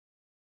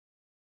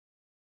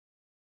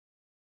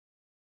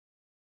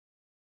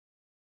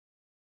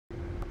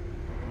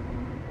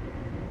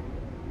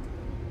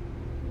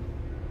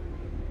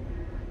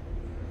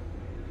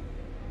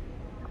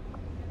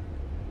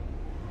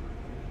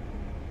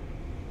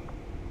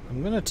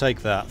I'm going to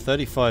take that.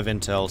 35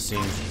 intel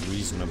seems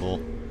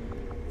reasonable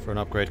for an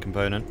upgrade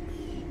component.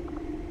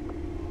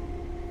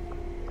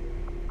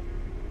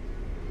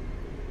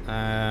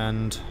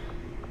 And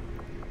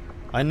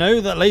I know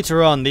that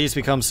later on these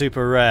become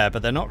super rare,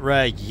 but they're not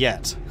rare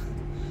yet.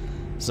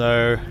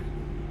 So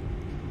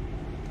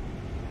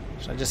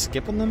should I just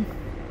skip on them?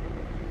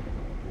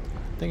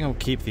 I think I'll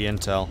keep the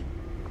intel.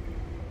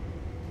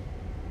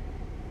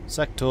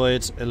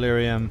 Sectoids,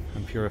 Illyrium,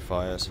 and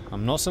Purifiers.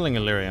 I'm not selling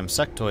Illyrium.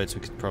 Sectoids we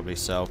could probably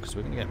sell, because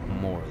we're going to get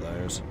more of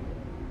those.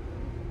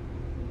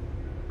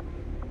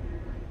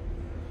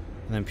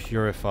 And then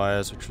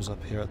Purifiers, which was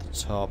up here at the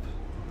top.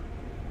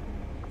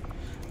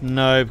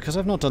 No, because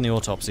I've not done the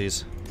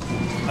autopsies.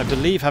 I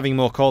believe having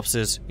more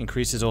corpses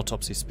increases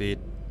autopsy speed.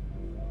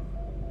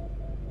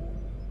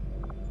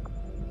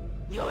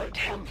 Your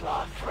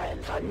Templar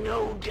friends are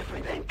no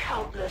different than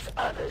countless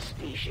other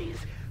species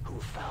who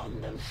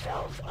found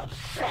themselves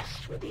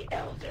obsessed with the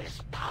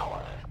Elder's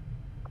power.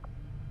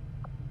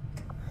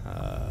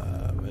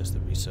 Where's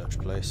the research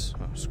place?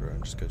 Oh, screw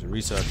it, just go to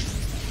research.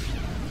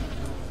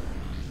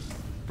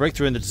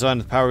 Breakthrough in the design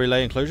of the power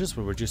relay enclosures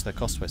will reduce their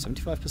cost by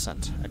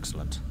 75%.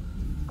 Excellent.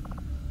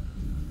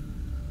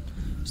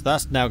 So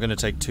that's now going to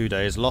take 2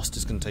 days. Lost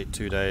is going to take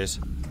 2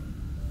 days.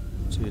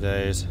 2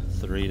 days,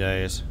 3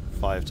 days,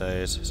 5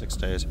 days, 6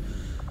 days.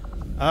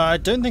 I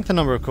don't think the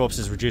number of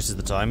corpses reduces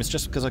the time, it's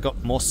just because I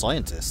got more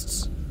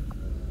scientists.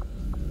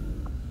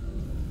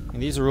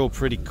 And these are all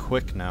pretty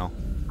quick now.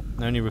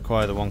 They only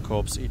require the 1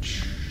 corpse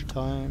each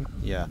time.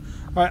 Yeah.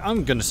 Alright,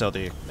 I'm going to sell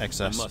the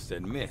excess. I must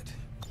admit.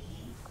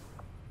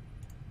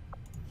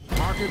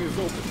 Market is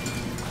open.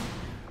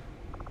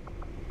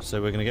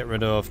 So we're going to get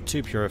rid of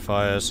 2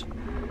 purifiers,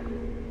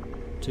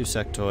 2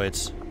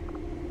 sectoids.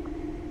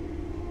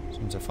 As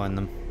soon as I find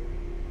them.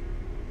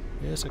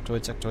 Yeah,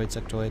 sectoid, sectoid,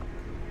 sectoid.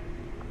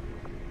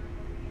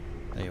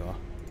 There you are.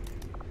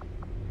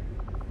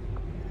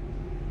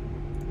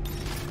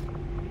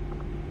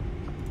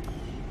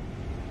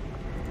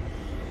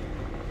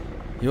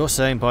 You're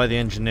saying buy the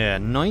engineer.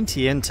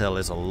 90 intel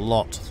is a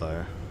lot,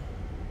 though.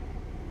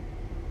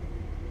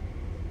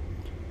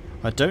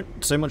 I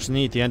don't so much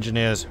need the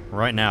engineers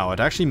right now.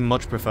 I'd actually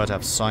much prefer to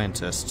have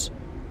scientists.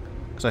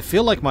 Because I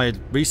feel like my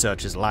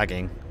research is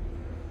lagging.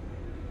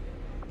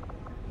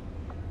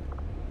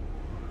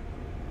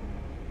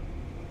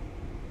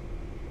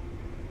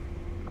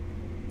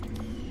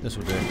 This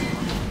will do.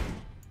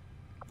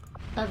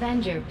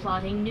 Avenger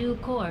plotting new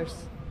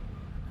course.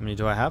 How many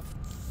do I have?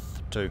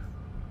 2.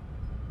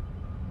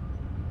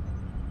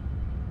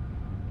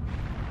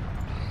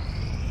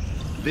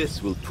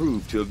 This will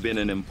prove to have been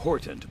an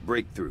important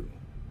breakthrough.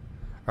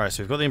 Alright,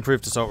 so we've got the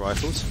improved assault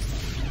rifles.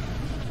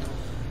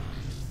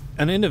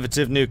 An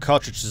innovative new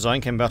cartridge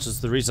design came about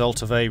as the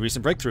result of a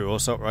recent breakthrough. All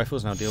assault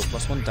rifles now deal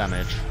 +1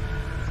 damage.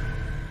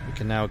 We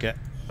can now get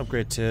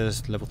upgrade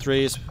tiers, level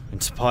 3s,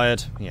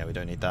 inspired. Yeah, we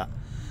don't need that.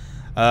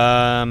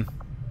 I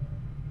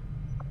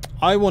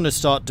want to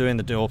start doing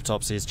the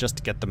autopsies just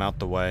to get them out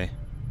the way.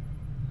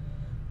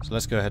 So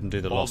let's go ahead and do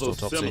the lost Although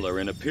autopsy. similar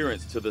in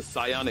appearance to the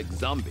psionic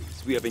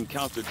zombies we have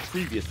encountered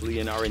previously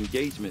in our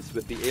engagements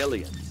with the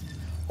aliens,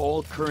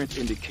 all current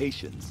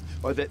indications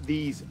are that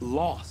these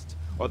lost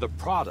are the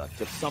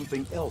product of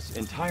something else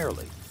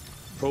entirely.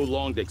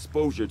 Prolonged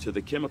exposure to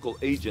the chemical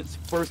agents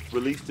first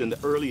released in the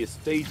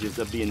earliest stages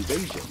of the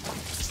invasion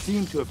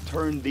seem to have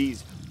turned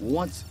these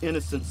once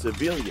innocent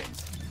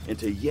civilians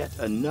into yet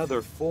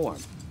another form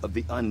of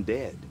the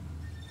undead.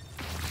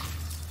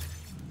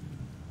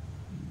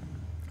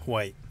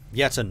 Wait,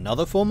 yet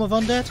another form of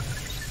undead?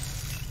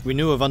 We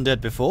knew of undead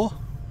before?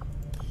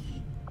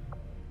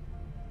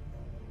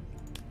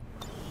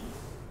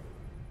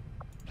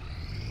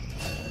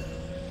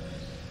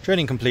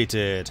 Training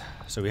completed.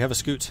 So we have a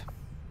scoot.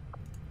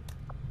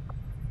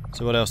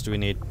 So what else do we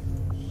need?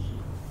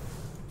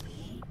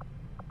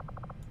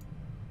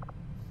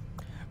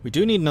 We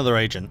do need another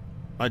agent.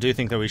 I do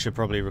think that we should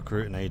probably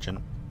recruit an agent.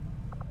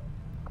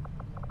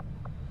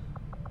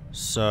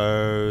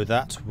 So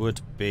that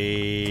would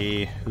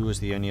be... Who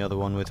was the only other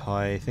one with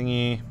high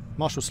thingy?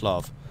 Marshal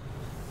Slav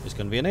is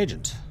going to be an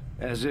agent.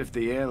 As if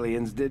the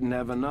aliens didn't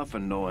have enough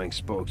annoying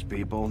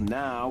spokespeople,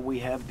 now we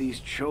have these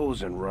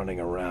Chosen running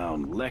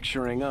around,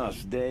 lecturing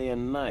us day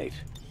and night.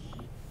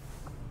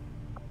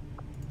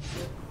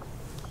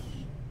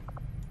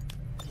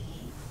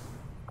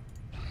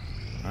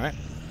 Alright.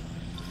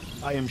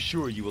 I am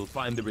sure you will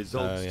find the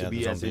results yeah, to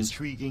be the as zombies.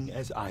 intriguing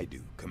as I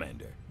do,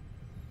 Commander.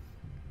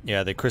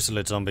 Yeah, the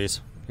chrysalid zombies.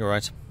 You're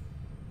right.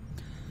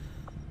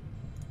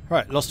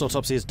 Right, Lost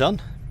Autopsy is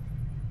done.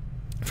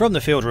 From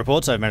the field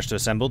reports I've managed to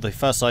assemble, the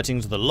first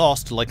sightings of the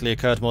Lost likely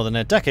occurred more than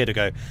a decade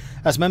ago,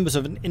 as members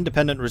of an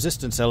independent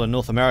resistance cell in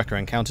North America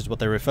encountered what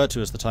they referred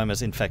to as the time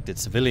as infected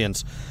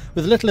civilians.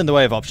 With little in the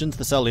way of options,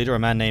 the cell leader, a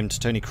man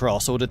named Tony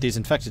Cross, ordered these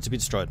infected to be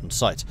destroyed on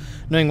sight.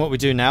 Knowing what we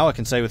do now, I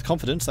can say with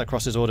confidence that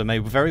Cross's order may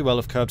very well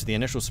have curbed the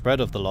initial spread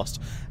of the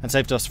Lost and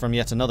saved us from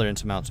yet another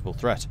insurmountable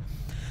threat.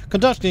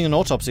 Conducting an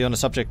autopsy on a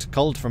subject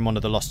culled from one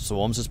of the lost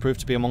swarms has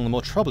proved to be among the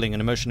more troubling and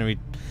emotionally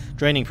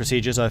draining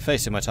procedures I've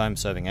faced in my time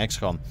serving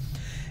XCOM.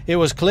 It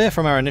was clear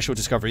from our initial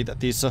discovery that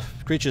these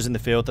creatures in the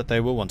field that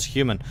they were once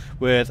human,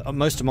 with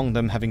most among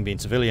them having been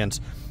civilians.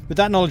 With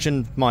that knowledge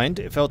in mind,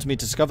 it fell to me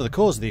to discover the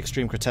cause of the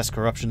extreme grotesque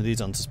corruption of these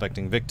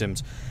unsuspecting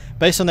victims.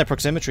 Based on their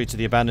proximity to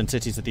the abandoned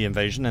cities of the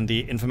invasion and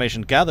the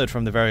information gathered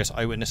from the various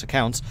eyewitness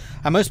accounts,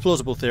 our most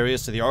plausible theory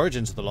as to the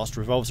origins of the Lost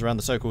revolves around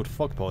the so-called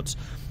fog pods,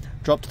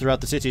 dropped throughout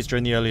the cities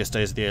during the earliest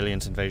days of the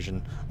aliens'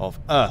 invasion of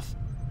Earth.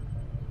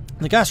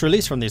 The gas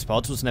released from these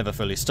pods was never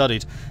fully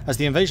studied, as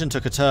the invasion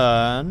took a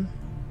turn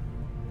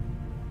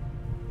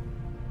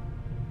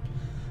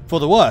for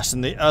the worse,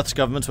 and the Earth's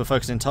governments were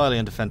focused entirely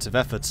on defensive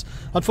efforts.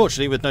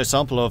 Unfortunately, with no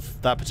sample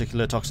of that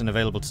particular toxin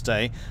available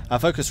today, our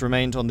focus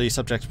remained on the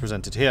subjects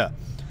presented here.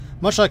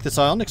 Much like the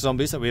psionic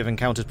zombies that we have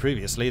encountered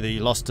previously, the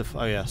Lost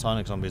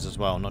psionic zombies as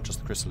well, not just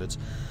the chrysalids.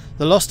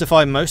 The Lost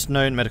defy most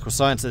known medical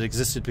science that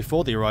existed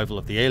before the arrival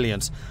of the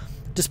aliens.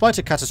 Despite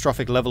a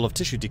catastrophic level of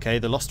tissue decay,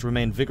 the Lost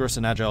remain vigorous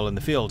and agile in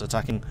the field,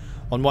 attacking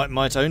on what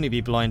might only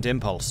be blind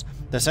impulse.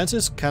 Their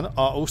senses are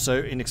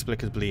also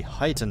inexplicably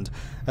heightened,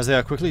 as they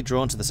are quickly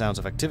drawn to the sounds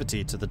of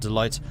activity, to the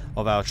delight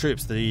of our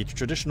troops. The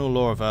traditional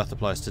law of Earth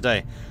applies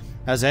today,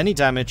 as any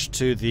damage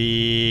to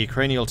the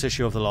cranial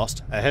tissue of the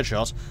Lost, a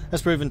headshot,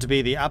 has proven to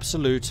be the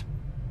absolute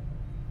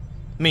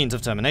means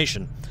of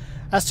termination.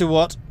 As to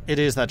what it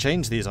is that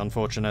changed these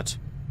unfortunate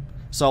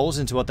souls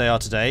into what they are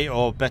today,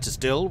 or better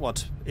still,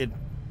 what it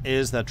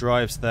is that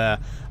drives their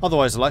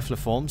otherwise lifeless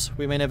forms,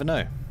 we may never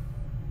know.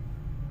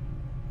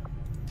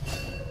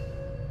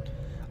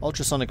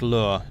 Ultrasonic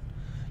lure.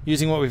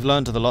 Using what we've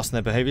learned of the Lost and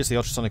their behaviours, the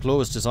ultrasonic lure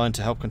was designed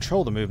to help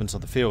control the movements of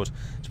the field.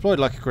 Deployed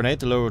like a grenade,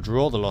 the lure will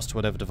draw the Lost to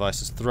whatever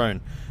device is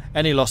thrown.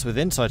 Any Lost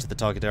within sight of the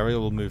target area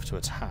will move to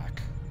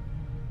attack.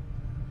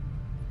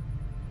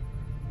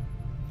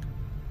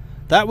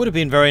 That would have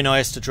been very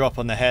nice to drop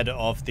on the head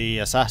of the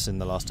assassin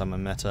the last time I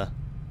met her.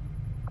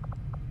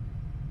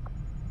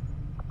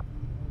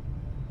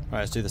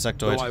 Alright, let's do the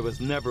sectoid. Though I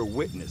was never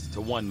witness to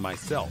one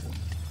myself,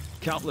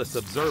 countless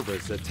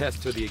observers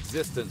attest to the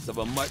existence of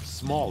a much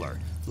smaller,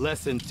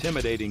 less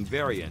intimidating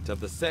variant of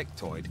the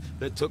sectoid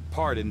that took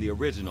part in the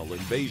original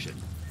invasion.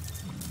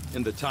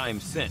 In the time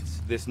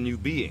since, this new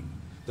being,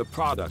 the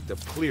product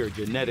of clear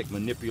genetic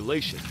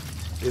manipulation,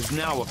 is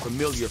now a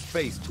familiar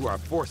face to our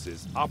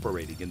forces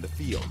operating in the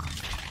field.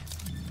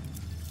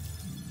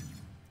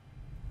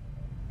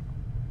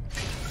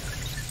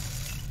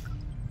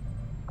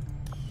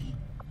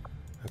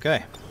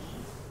 Okay.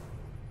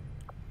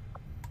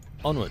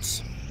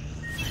 Onwards.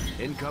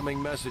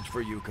 Incoming message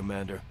for you,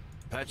 Commander.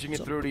 Patching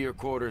it through to your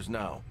quarters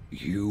now.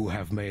 You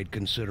have made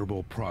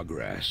considerable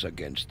progress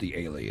against the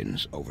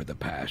aliens over the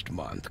past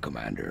month,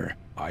 Commander.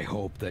 I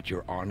hope that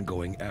your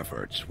ongoing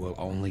efforts will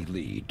only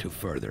lead to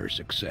further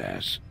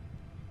success.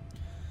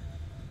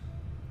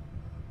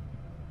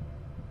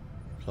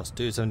 Plus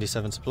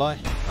 277 supply.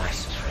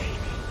 Nice. My training,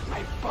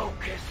 my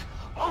focus,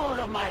 all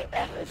of my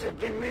efforts have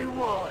been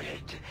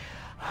rewarded.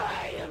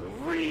 I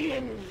am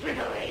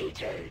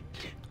reinvigorated.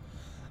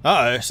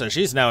 Uh-oh, so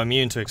she's now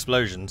immune to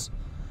explosions.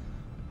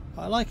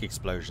 I like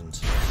explosions.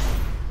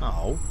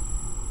 Oh.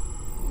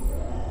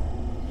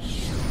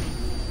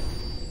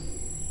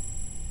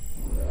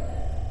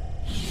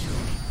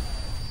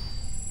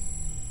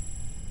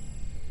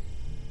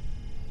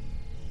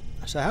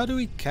 So how do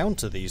we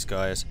counter these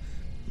guys?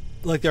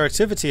 Like, their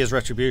activity is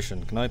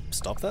retribution. Can I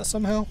stop that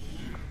somehow?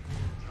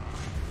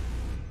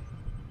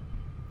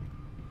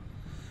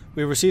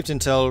 We received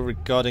intel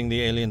regarding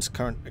the aliens'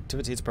 current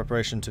activities.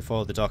 Preparation to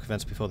follow the dark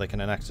events before they can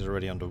enact is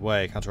already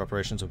underway. Counter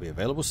operations will be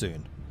available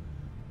soon.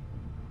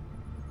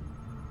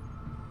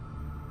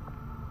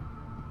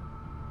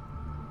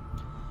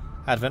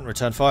 Advent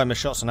return fire. Missed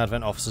shots on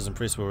Advent officers and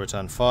priests will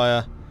return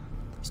fire.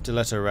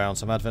 Stiletto rounds.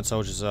 Some Advent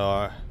soldiers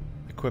are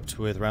equipped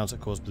with rounds that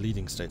cause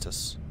bleeding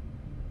status.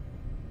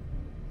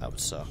 That would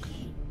suck.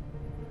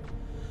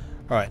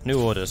 Alright,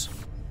 new orders.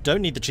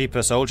 Don't need the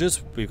cheaper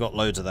soldiers. We've got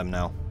loads of them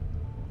now.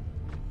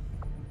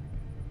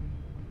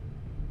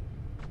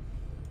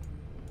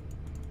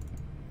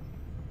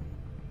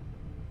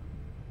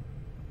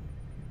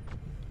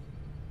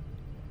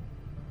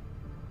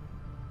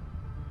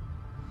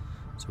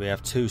 So we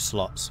have 2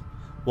 slots.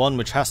 One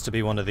which has to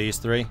be one of these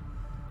 3,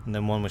 and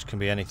then one which can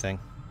be anything.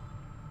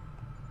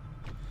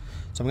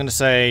 So I'm going to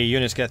say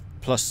units get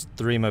plus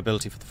 3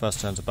 mobility for the first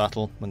turns of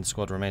battle when the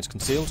squad remains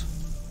concealed.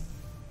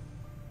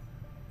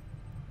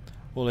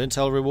 All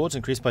intel rewards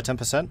increased by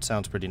 10%.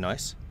 Sounds pretty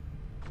nice.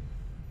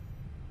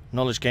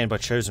 Knowledge gained by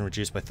chosen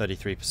reduced by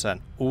 33%.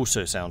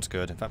 Also sounds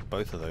good. In fact,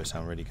 both of those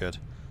sound really good.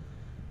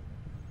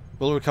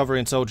 Will recovery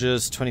in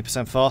soldiers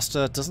 20%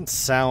 faster. Doesn't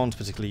sound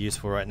particularly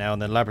useful right now.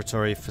 And then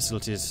laboratory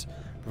facilities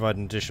provide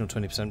an additional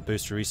 20%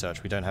 boost to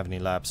research. We don't have any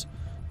labs.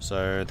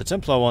 So the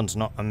Templar one's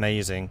not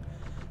amazing.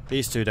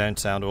 These two don't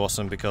sound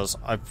awesome because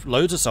I've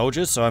loads of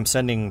soldiers, so I'm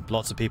sending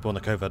lots of people on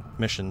the covert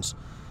missions.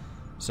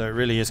 So it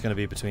really is going to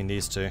be between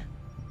these two.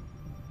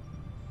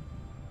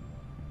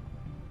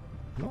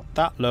 Not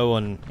that low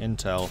on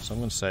intel, so I'm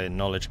going to say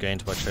knowledge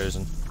gained by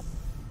Chosen.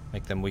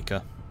 Make them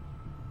weaker.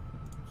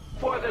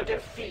 For the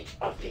defeat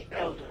of the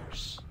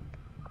Elders.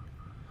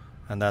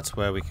 And that's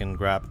where we can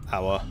grab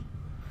our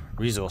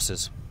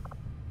resources.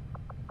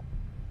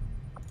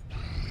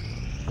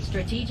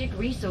 Strategic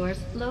resource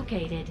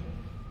located.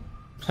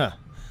 Huh.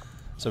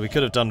 So we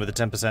could have done with a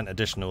 10%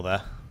 additional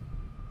there.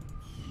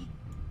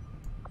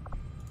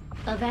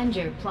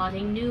 Avenger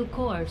plotting new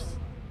course.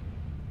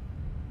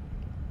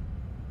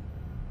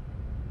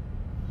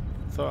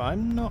 So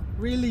I'm not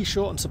really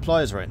short on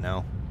supplies right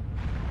now.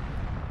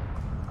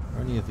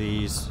 Are any of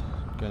these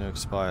going to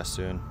expire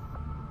soon?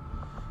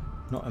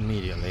 Not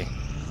immediately.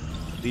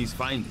 These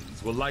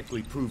findings will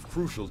likely prove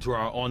crucial to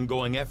our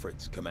ongoing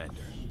efforts,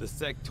 Commander. The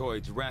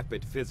sectoid's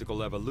rapid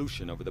physical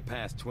evolution over the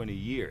past 20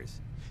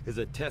 years is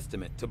a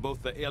testament to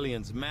both the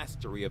aliens'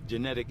 mastery of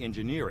genetic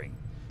engineering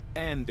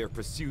and their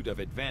pursuit of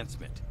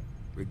advancement,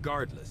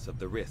 regardless of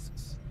the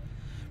risks.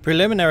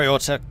 Preliminary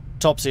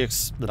autopsy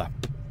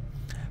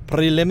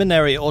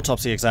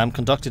exam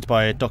conducted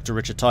by Dr.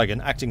 Richard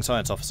Tigan, acting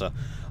science officer.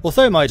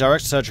 Although my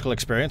direct surgical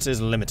experience is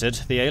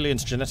limited, the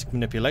alien's genetic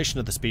manipulation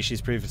of the species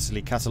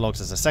previously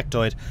catalogued as a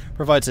sectoid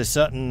provides a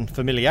certain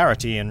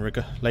familiarity in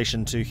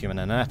relation to human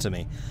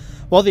anatomy.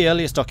 While the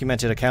earliest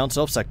documented accounts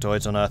of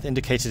sectoids on Earth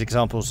indicated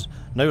examples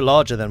no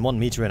larger than 1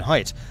 meter in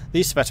height,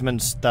 these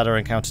specimens that are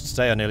encountered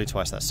today are nearly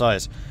twice that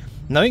size.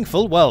 Knowing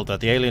full well that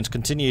the aliens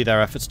continue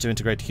their efforts to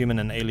integrate human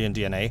and alien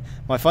DNA,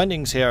 my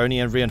findings here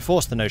only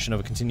reinforce the notion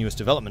of a continuous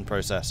development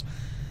process.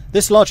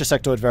 This larger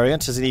sectoid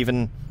variant has an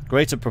even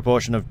greater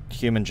proportion of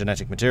human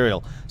genetic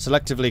material,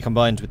 selectively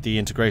combined with the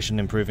integration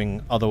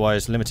improving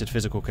otherwise limited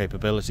physical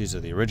capabilities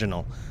of the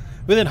original.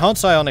 With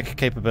enhanced psionic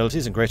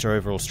capabilities and greater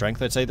overall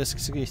strength, I'd say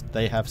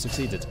they have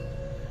succeeded.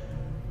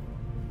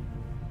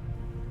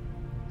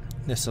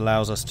 This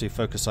allows us to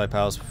focus psi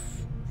powers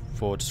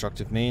for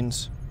destructive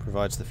means.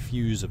 Provides the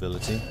fuse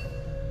ability.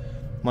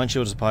 Mind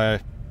Shield is a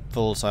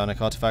powerful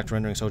psionic artifact,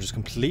 rendering soldiers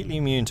completely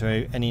immune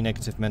to any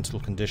negative mental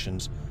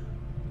conditions,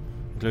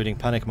 including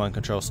panic, mind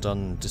control, stun,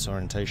 and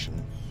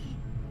disorientation.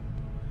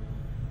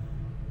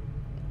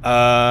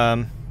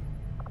 I'm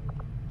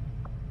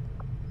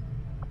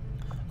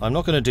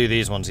not going to do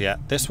these ones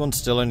yet. This one's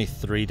still only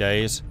 3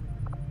 days.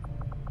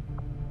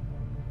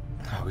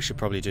 Oh, we should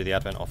probably do the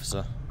Advent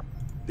Officer.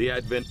 The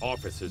Advent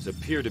officers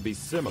appear to be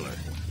similar,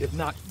 if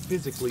not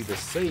physically the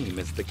same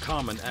as the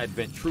common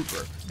Advent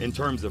trooper in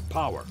terms of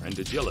power and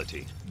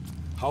agility.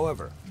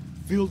 However,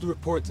 field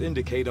reports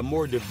indicate a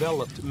more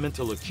developed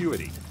mental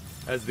acuity,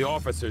 as the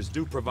officers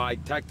do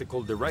provide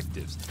tactical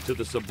directives to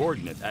the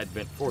subordinate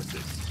Advent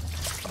forces.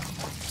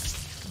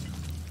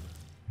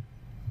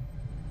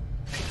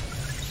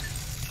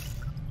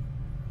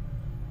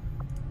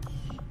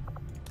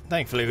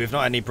 Thankfully, we've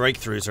not had any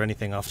breakthroughs or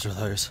anything after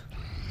those.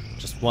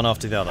 Just one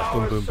after the other.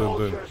 Boom, boom, boom,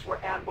 boom. Our soldiers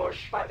were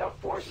ambushed by the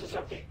forces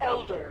of the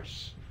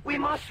Elders. We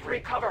must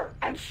recover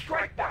and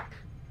strike back.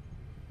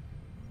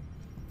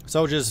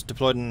 Soldiers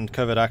deployed in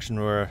covert action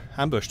were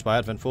ambushed by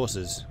Advent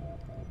forces.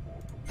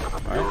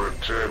 Your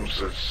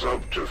attempts at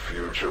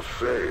subterfuge have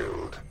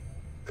failed,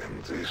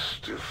 and this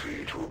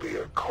defeat will be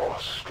a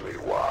costly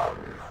one.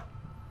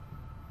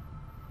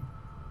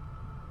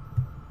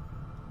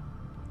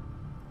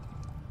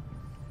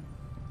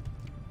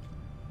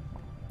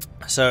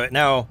 So it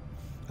now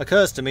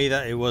occurs to me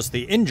that it was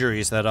the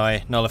injuries that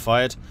I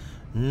nullified,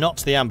 not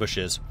the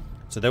ambushes.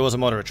 So there was a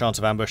moderate chance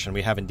of ambush, and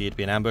we have indeed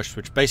been ambushed,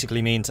 which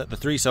basically means that the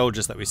 3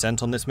 soldiers that we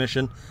sent on this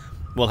mission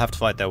will have to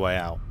fight their way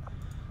out.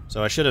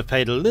 So I should have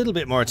paid a little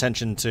bit more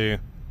attention to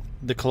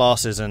the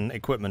classes and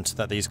equipment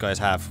that these guys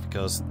have,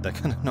 because they're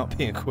going to not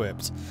be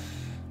equipped.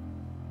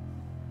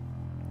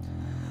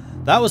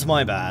 That was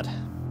my bad.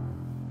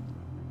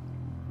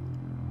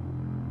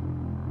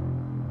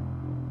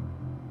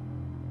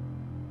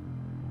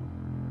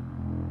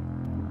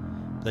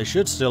 They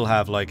should still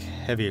have, like,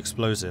 heavy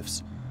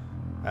explosives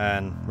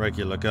and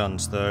regular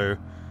guns, though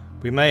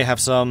we may have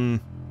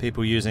some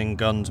people using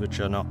guns which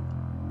are not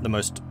the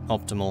most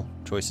optimal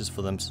choices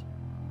for them.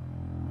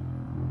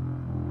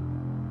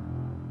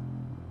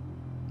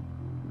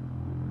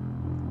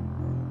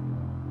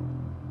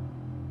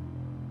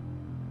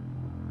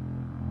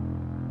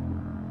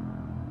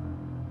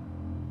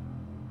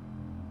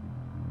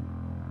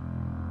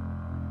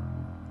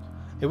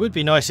 It would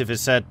be nice if it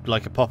said,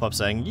 like, a pop-up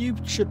saying, you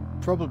should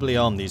probably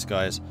arm these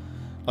guys.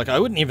 Like, I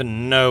wouldn't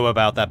even know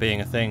about that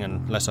being a thing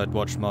unless I'd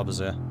watched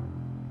Marbozir.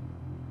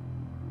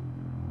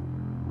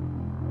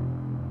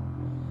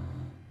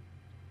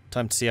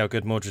 Time to see how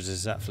good Mordred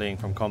is at fleeing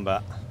from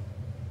combat.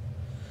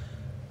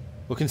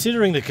 Well,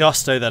 considering the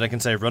gusto that I can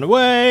say, run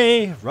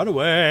away! Run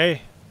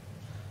away!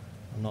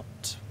 I'm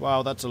not...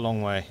 Wow, that's a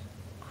long way.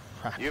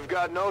 Crap. You've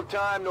got no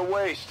time to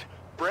waste.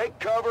 Break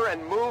cover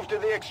and move to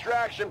the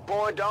extraction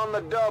point on the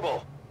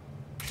double.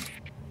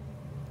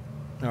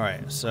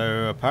 Alright,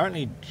 so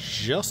apparently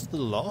just the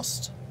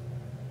Lost.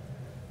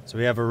 So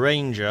we have a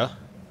Ranger.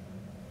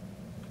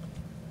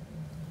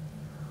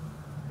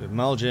 With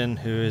Malgin,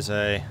 who is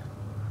a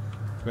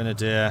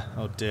Grenadier.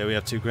 Oh dear, we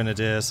have 2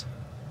 Grenadiers.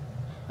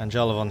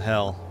 Angela von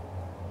Hell.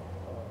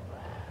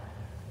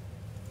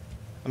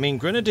 I mean,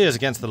 Grenadiers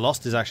against the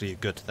Lost is actually a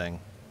good thing.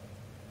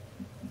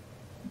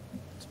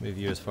 Let's move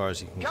you as far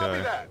as you can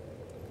go.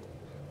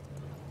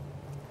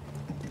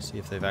 See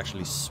if they've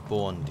actually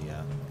spawned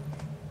yet.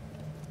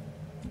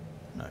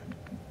 No.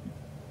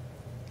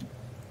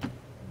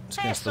 It's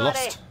against the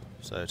Lost,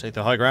 so take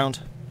the high ground.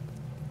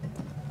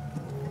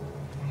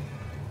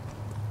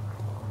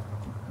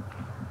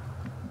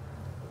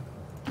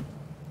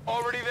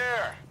 Already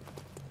there.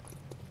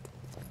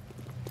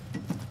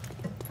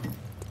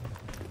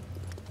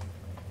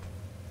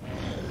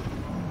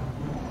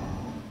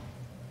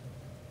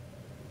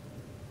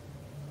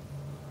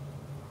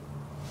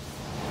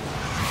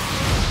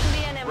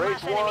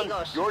 Race 1,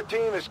 your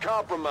team is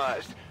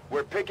compromised.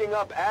 We're picking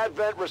up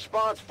Advent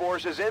response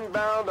forces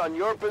inbound on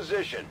your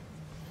position.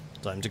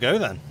 Time to go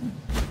then.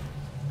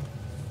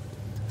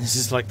 This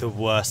is like the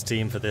worst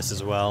team for this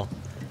as well.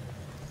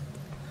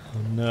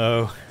 Oh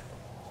no.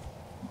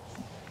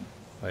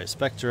 Wait,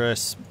 Spectre,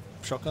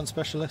 shotgun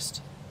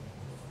specialist?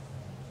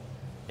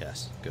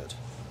 Yes, good.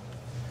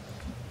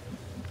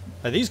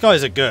 Oh, these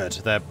guys are good.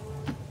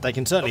 They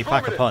can certainly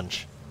pack a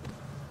punch.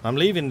 I'm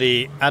leaving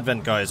the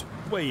Advent guys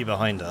way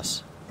behind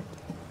us.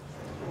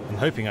 I'm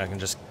hoping I can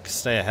just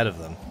stay ahead of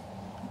them.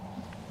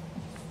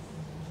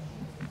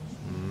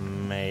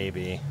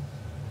 Maybe.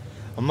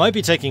 I might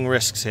be taking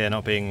risks here,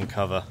 not being in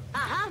cover.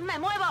 Me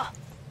muevo.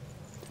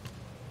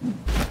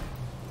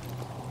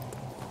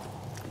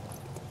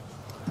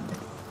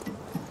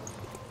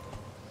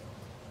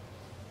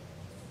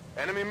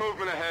 Enemy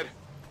movement ahead.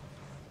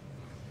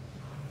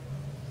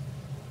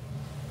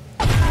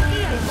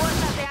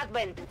 Fuerzas de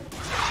Advent.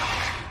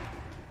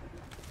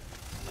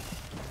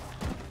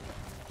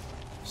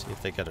 See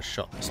if they get a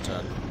shot this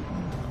turn.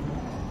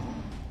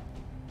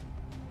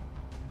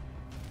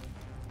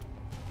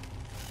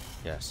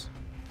 Yes.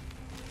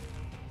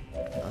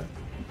 No.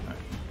 No.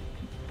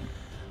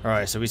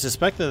 Alright, so we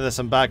suspect that there's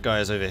some bad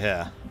guys over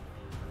here.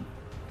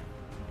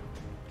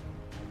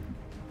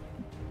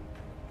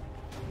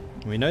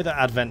 We know that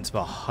Advent's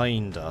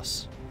behind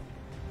us.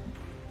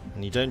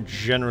 And you don't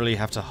generally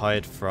have to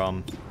hide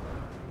from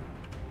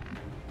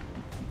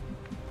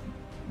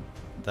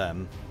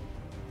them.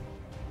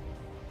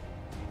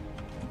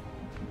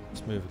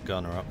 Let's move a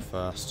gunner up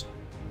first.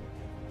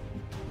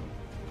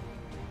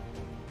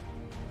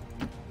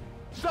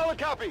 Solid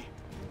copy.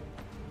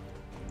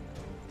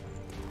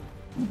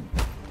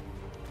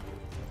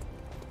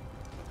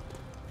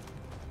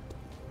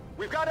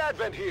 We've got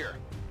Advent here.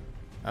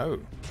 Oh.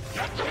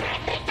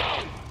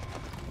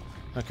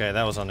 Okay,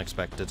 that was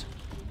unexpected.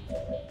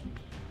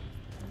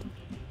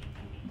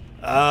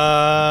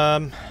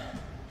 Because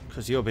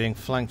you're being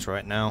flanked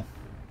right now.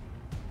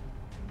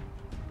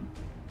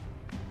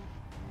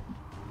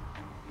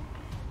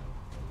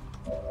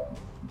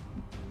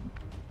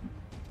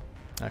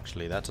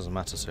 Actually, that doesn't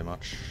matter so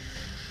much.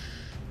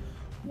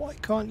 Why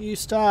can't you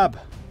stab?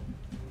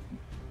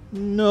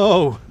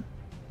 No!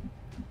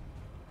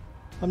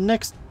 I'm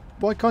next.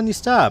 Why can't you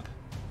stab?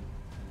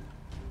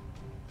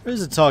 There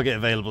is a target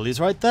available. He's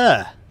right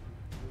there.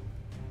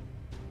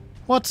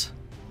 What?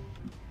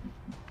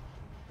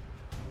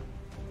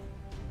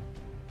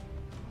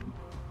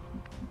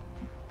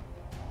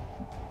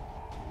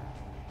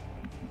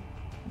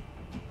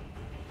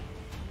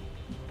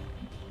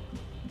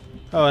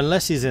 Oh,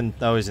 unless he's in...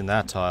 Oh, he's in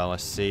that tile. I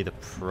see the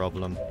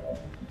problem.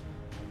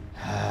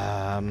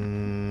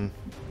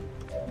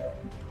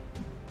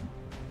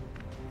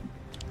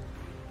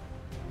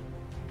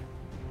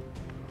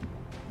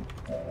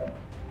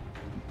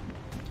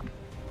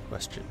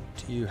 Question.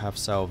 Do you have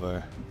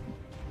salvo?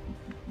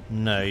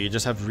 No, you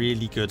just have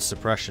really good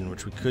suppression,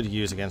 which we could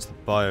use against the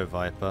Bio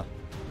Viper.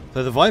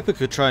 Though the Viper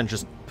could try and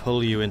just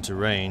pull you into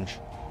range.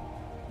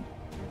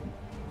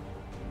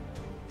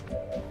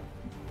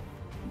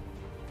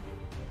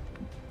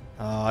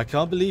 Oh, I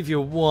can't believe you're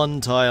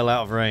one tile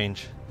out of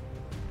range.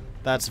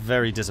 That's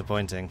very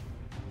disappointing.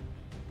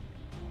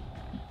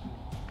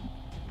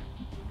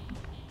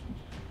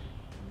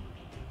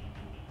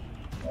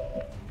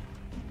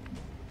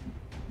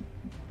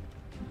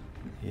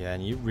 Yeah,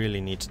 and you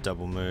really need to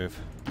double move.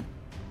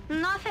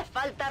 No hace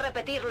falta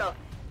repetirlo.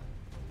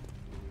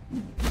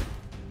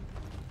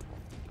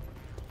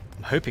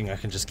 I'm hoping I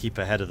can just keep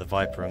ahead of the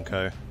Viper and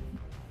co.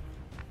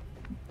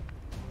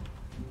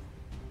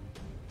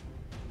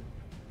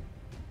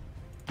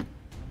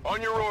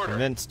 On your order.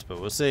 Convinced, but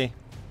we'll see.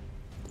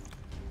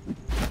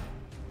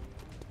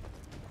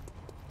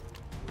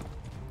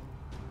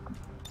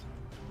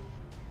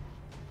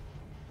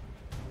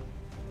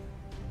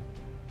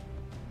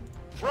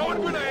 Throw a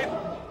grenade.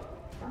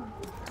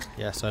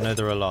 Yes, I know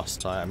they're a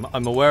lost.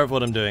 I'm aware of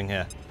what I'm doing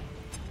here.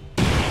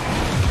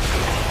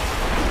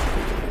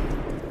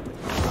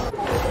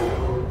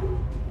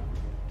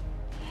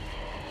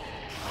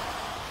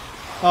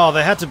 Oh,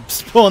 they had to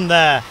spawn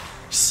there.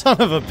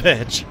 Son of a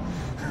bitch.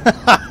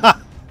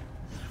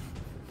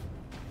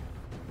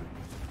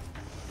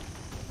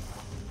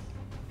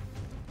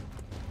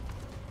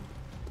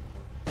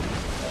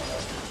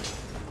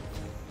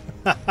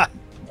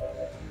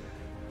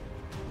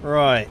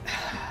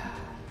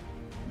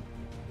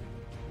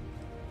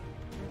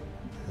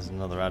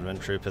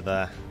 stormtrooper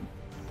there.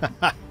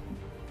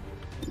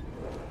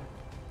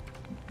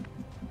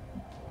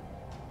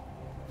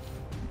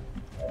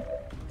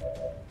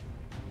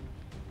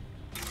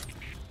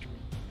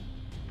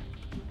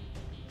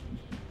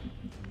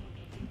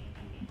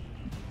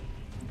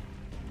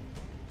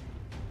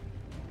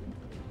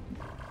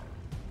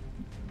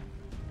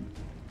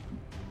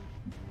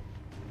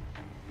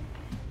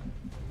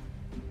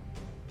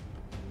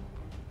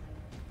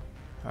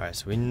 Alright,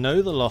 so we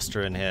know the Lost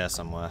are in here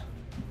somewhere.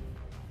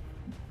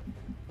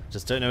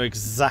 Just don't know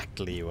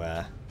exactly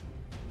where.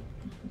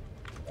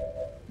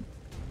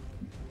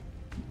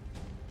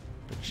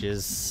 Which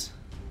is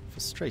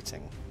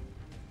frustrating.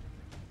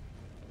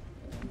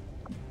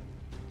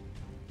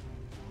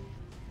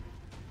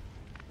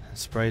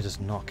 Spray does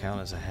not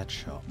count as a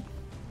headshot.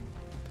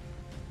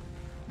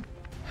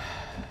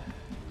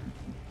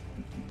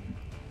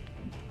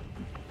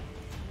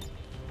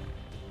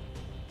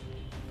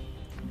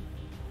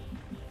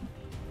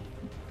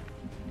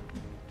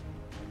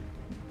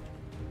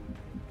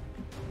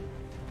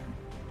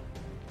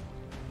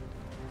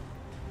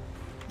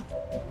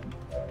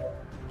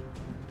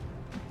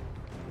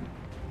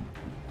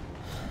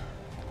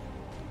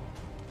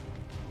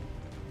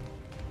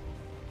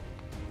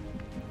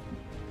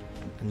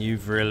 And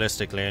you've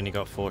realistically only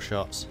got 4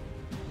 shots.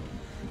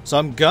 So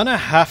I'm gonna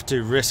have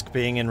to risk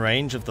being in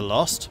range of the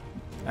Lost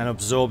and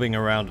absorbing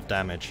a round of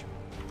damage.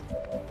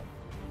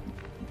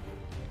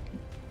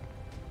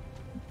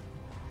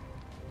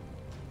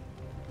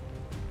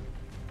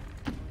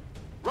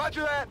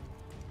 Roger that!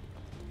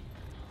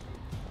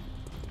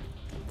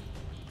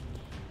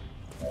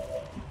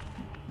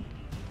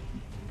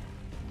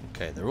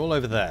 Okay, they're all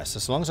over there. So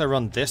as long as I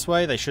run this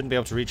way, they shouldn't be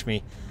able to reach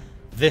me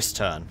this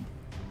turn.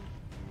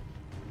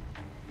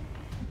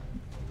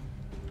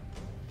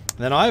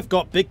 Then I've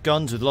got big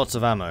guns with lots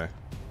of ammo.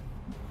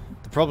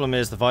 The problem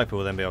is the Viper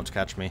will then be able to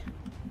catch me.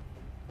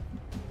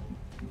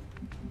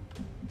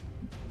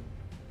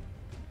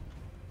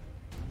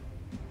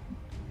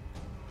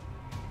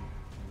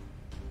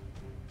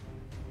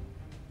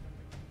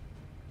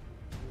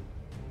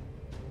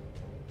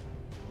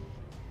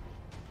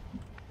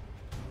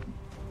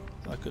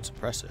 I could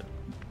suppress it.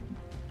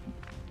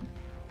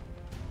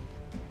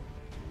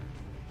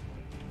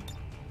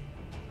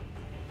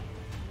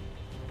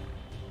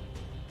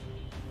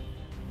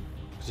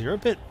 You're a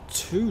bit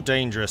too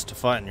dangerous to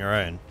fight on your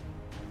own.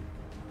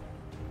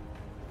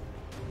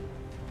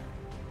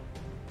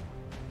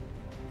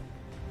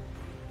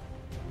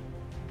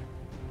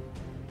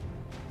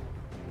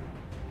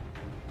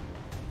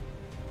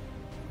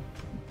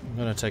 I'm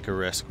gonna take a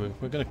risk.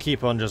 We're gonna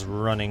keep on just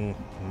running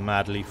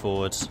madly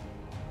forwards.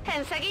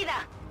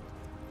 Enseguida.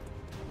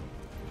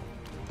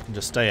 And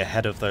just stay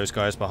ahead of those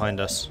guys behind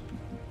us.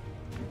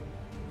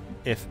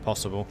 If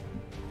possible.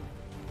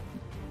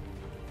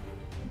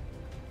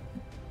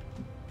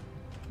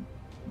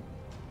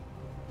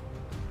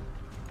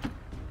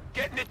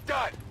 Getting it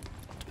done.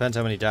 Depends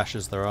how many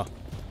dashes there are.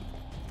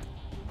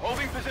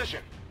 Holding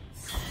position.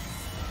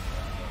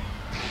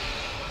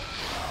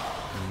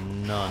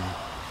 None.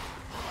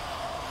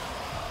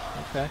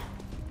 Okay.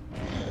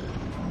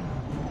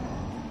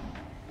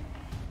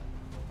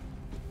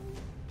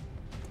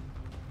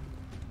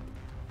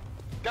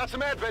 Got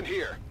some advent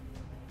here.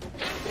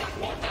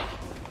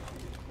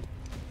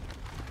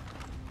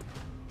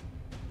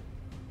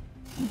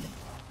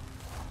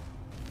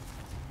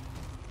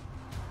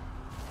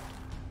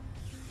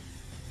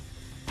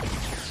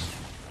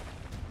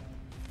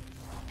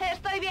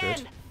 Estoy bien.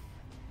 Good.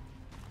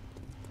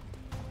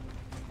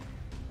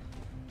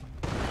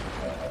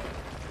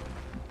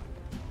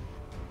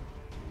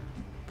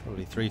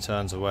 Probably 3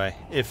 turns away,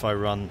 if I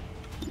run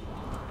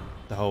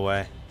the whole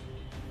way.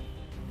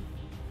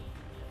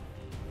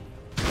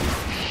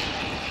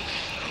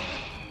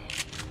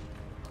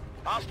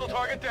 Hostile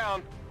target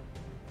down.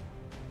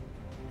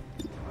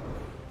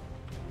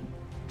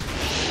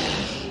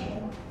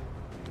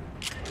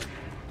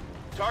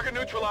 Target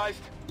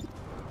neutralized.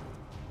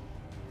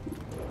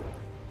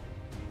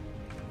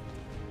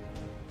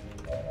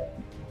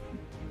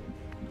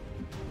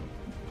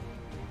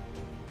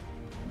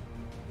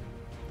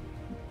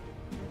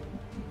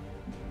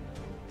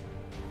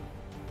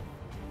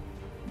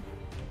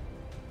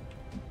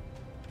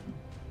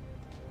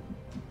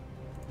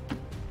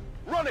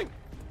 Running.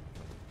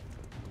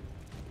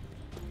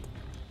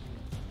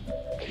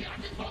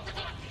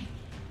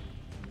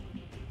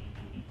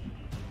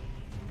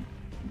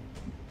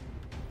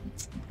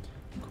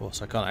 Of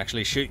course, I can't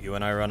actually shoot you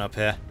when I run up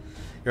here.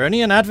 You're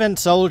only an Advent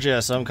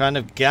soldier, so I'm kind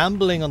of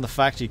gambling on the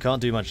fact you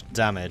can't do much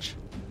damage.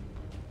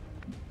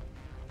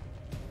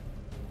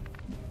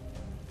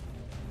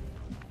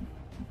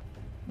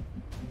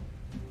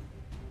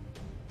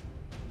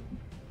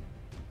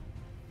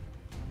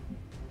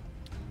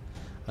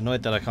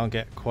 Annoyed that I can't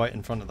get quite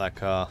in front of that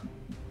car.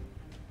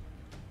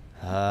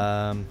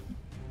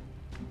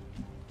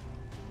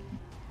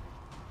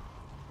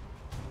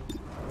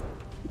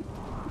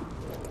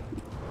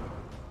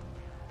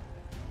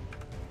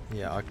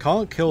 Yeah, I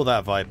can't kill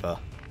that Viper.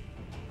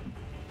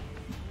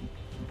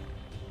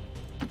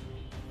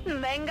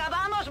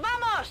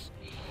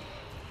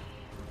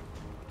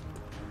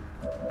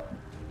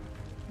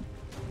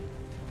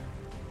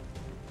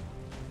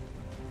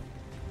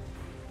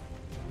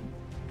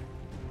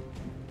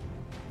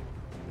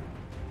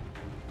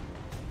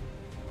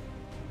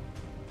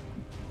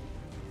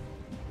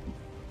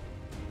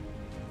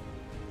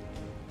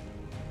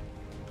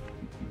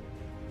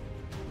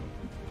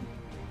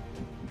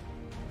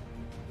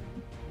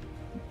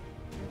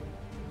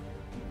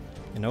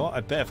 know what?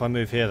 I bet if I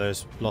move here,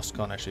 those lost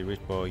can't actually reach.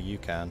 Well, you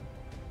can.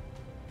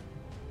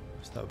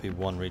 So that would be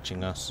one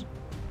reaching us.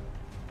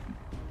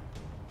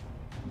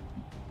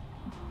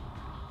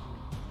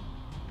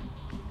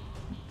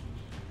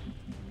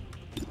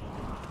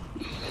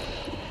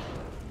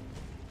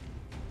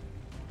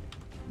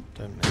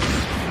 Don't miss.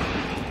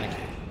 Thank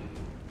you.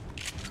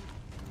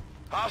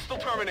 Hostile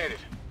terminated.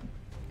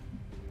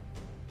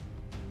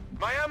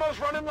 My ammo's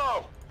running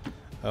low.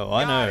 Oh,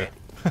 I know.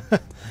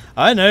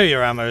 I know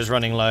your ammo is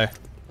running low.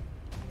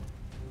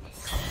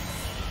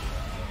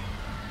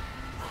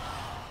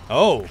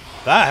 Oh,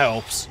 that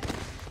helps.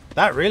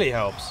 That really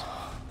helps.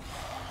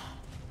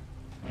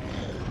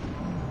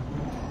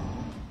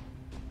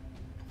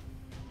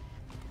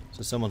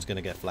 So someone's going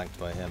to get flanked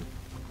by him.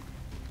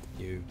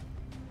 You.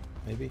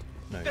 Maybe?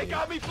 No, They you.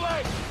 got me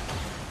flanked.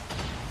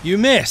 You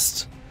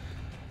missed!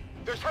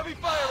 There's heavy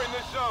fire in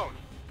this zone.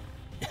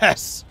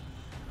 Yes!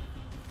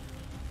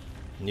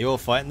 And you're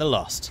fighting the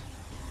Lost.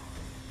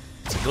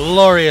 It's a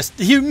glorious...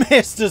 You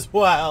missed as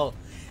well!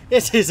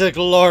 It is a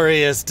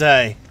glorious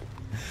day.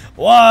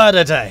 What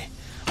a day.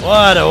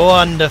 What a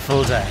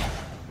wonderful day.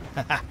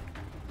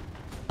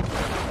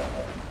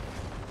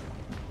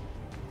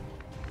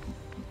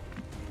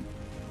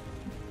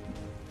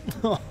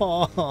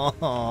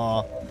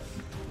 No,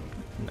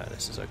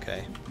 this is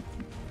okay.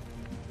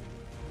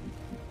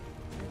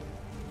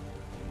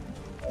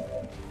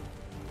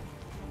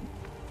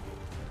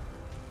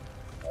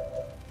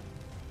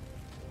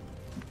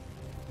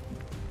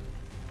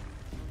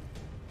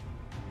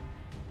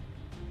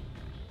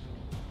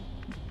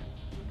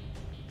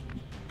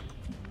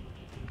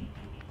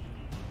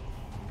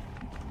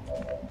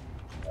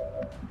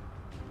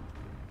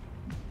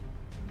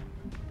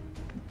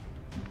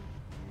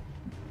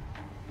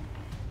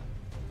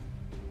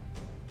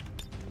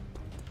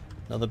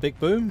 Another big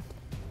boom.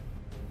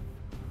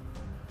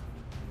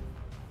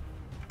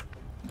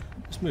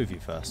 Let's move you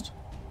first.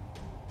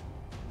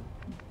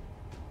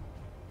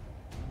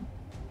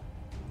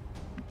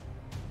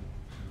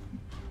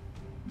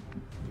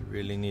 You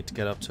really need to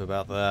get up to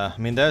about there. I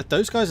mean,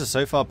 those guys are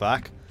so far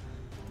back.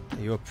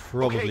 You are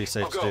probably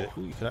safe to do it.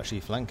 Ooh, you could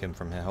actually flank him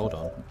from here. Hold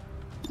on.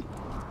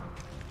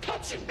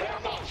 You've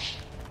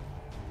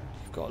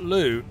got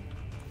loot.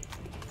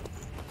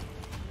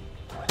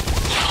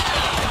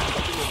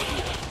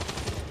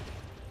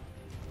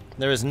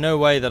 There is no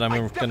way that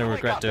I'm going to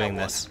regret doing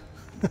this.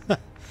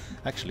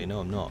 Actually, no,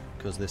 I'm not,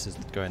 because this is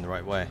going the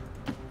right way.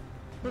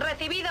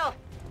 Recibido.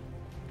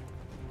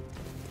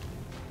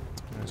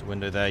 There's a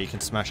window there you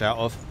can smash out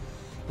of.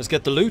 Let's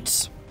get the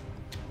loots.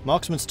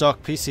 Marksman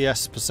stock,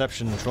 PCS,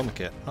 perception, and trauma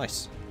kit.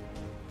 Nice.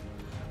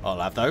 I'll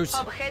have those.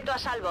 Objeto a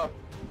salvo.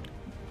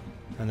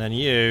 And then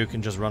you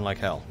can just run like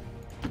hell.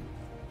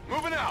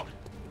 Moving out.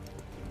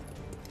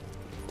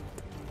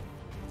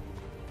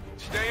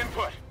 Stay in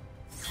put.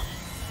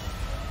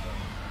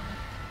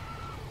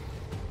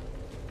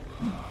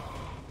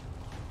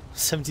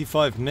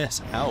 $75 miss.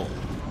 Ow.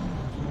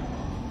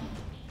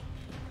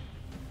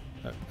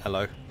 Oh,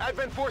 hello.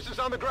 Advent forces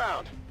on the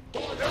ground.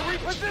 They're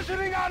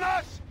repositioning on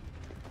us.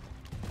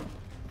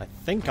 I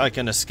think I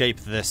can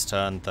escape this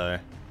turn, though.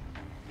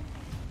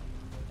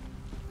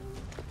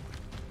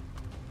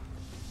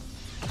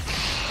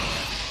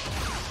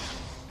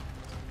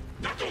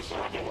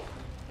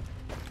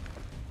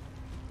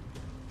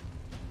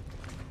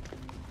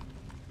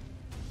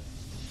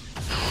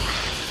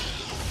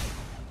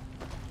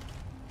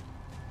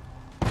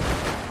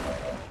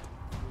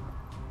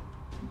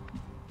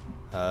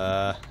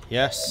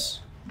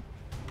 Yes.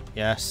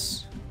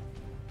 Yes.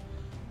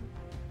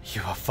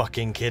 You are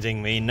fucking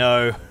kidding me.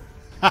 No.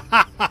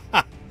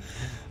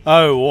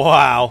 Oh,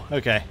 wow.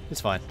 Okay,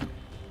 it's fine.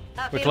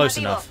 We're close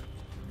enough.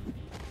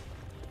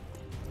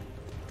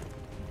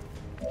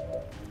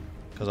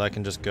 Because I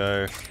can just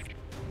go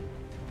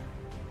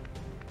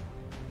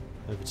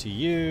over to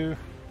you.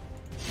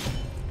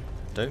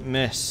 Don't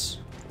miss,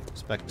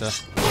 Spectre.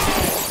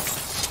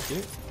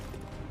 Thank you.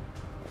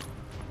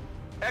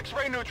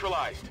 X-ray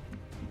neutralized.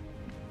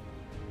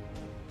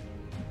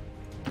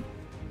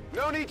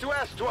 No need to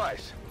ask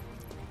twice.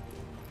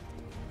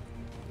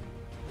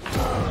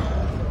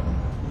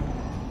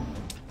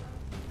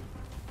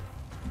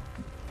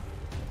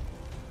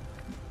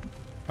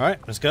 Alright,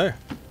 let's go.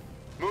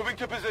 Moving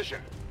to position.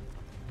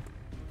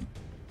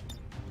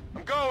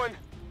 I'm going.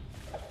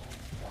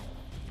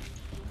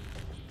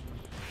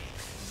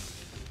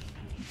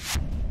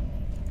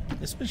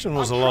 This mission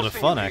was a lot of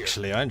fun,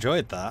 actually. I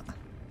enjoyed that.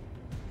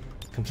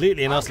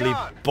 Completely and utterly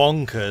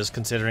bonkers,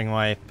 considering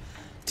my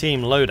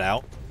team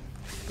loadout.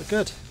 But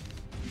good.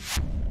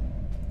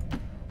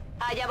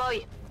 Allá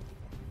voy.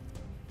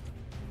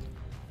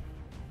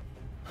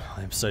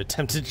 I'm so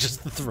tempted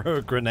just to throw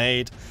a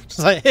grenade. Just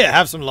like, here,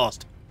 have some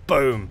Lost.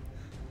 Boom.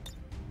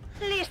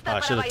 Lista Oh, I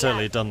para should have bailar.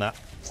 totally done that.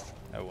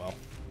 Oh well.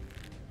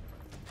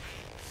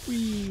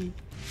 Whee.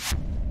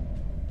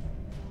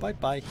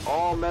 Bye-bye.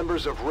 All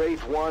members of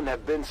Wraith 1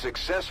 have been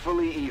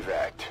successfully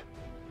evac'd.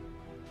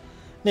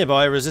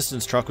 Nearby, a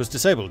resistance truck was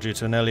disabled due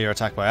to an earlier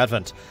attack by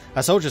Advent.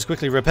 Our soldiers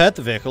quickly repaired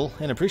the vehicle.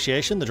 In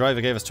appreciation, the driver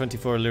gave us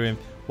 24 Illyrium...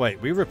 Wait,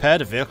 we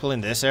repaired a vehicle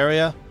in this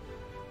area?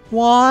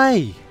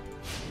 Why?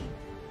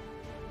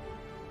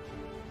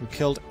 We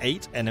killed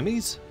 8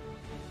 enemies?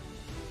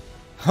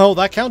 Oh,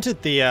 that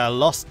counted the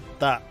lost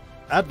that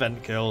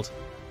Advent killed.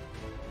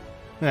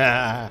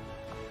 There's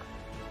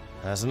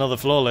another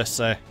flawless,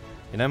 so...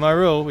 You know my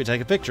rule, we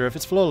take a picture if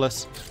it's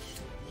flawless.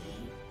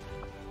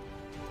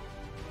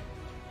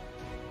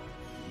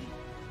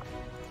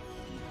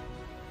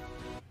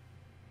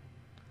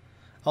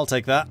 I'll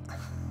take that.